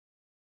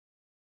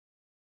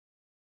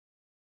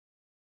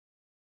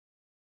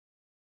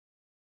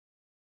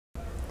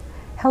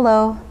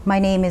Hello, my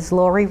name is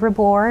Lory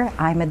Rabor.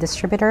 I'm a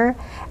distributor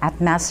at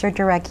Master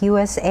Direct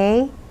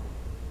USA,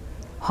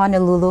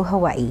 Honolulu,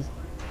 Hawaii.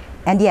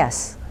 And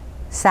yes,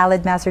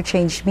 Saladmaster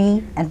changed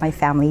me and my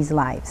family's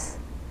lives.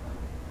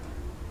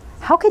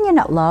 How can you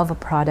not love a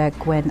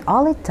product when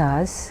all it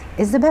does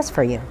is the best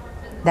for you?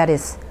 That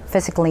is,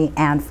 physically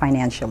and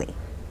financially.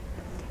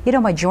 You know,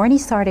 my journey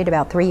started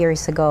about 3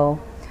 years ago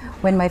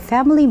when my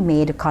family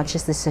made a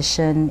conscious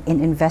decision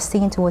in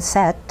investing into a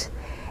set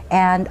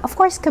and, of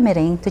course,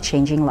 committing to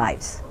changing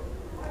lives.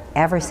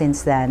 Ever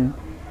since then,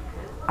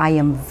 I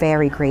am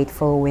very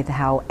grateful with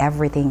how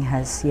everything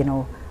has,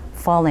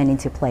 fallen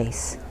into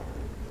place.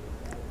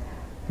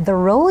 The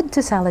road to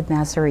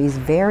Saladmaster is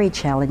very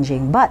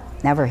challenging, but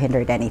never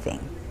hindered anything.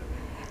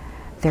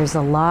 There's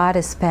a lot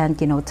of spent,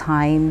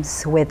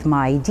 times with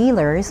my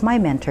dealers, my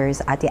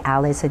mentors, Ate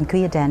Alice and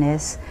Kuya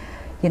Dennis.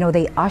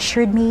 They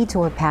ushered me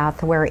to a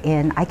path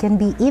wherein I can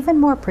be even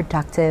more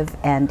productive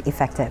and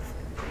effective.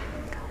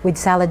 With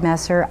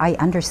Saladmaster, I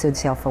understood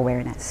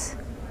self-awareness.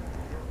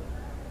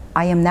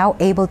 I am now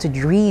able to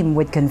dream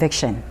with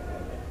conviction.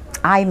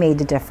 I made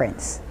a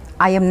difference.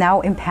 I am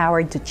now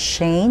empowered to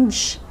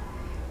change,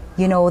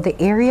 the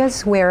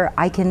areas where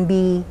I can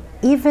be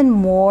even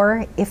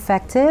more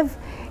effective,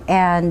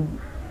 and,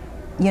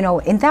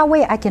 in that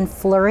way I can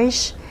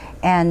flourish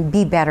and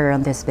be better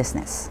on this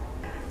business.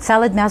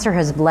 Saladmaster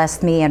has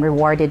blessed me and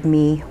rewarded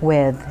me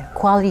with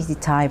quality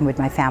time with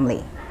my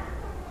family.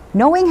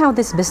 Knowing how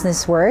this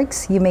business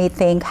works, you may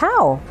think,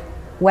 how?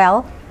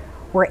 Well,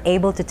 we're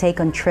able to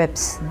take on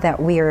trips that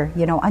we're,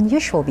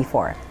 unusual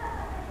before.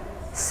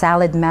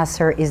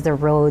 Saladmaster is the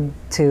road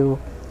to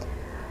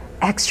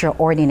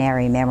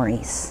extraordinary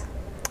memories.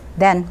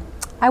 Then,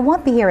 I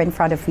won't be here in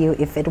front of you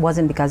if it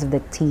wasn't because of the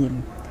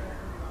team.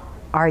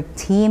 Our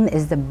team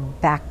is the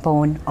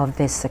backbone of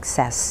this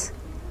success.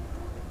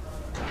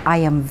 I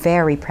am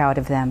very proud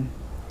of them.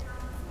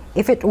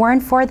 If it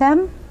weren't for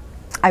them,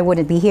 I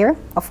wouldn't be here,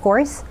 of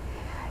course.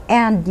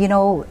 And,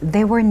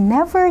 they were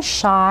never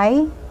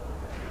shy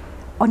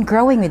on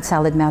growing with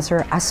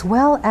Saladmaster, as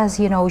well as,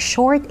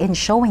 short in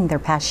showing their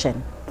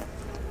passion.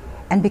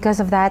 And because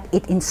of that,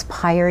 it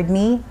inspired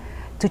me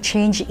to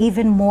change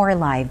even more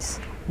lives,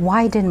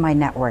 widen my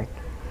network,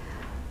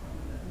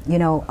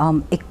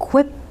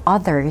 equip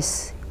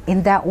others.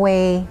 In that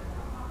way,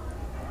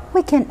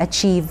 we can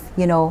achieve,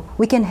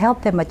 we can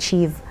help them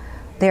achieve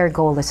their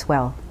goal as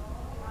well.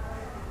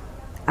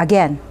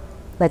 Again,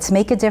 let's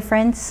make a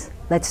difference.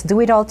 Let's do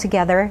it all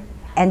together.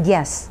 And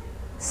yes,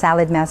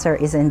 Saladmaster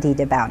is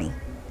indeed a bounty.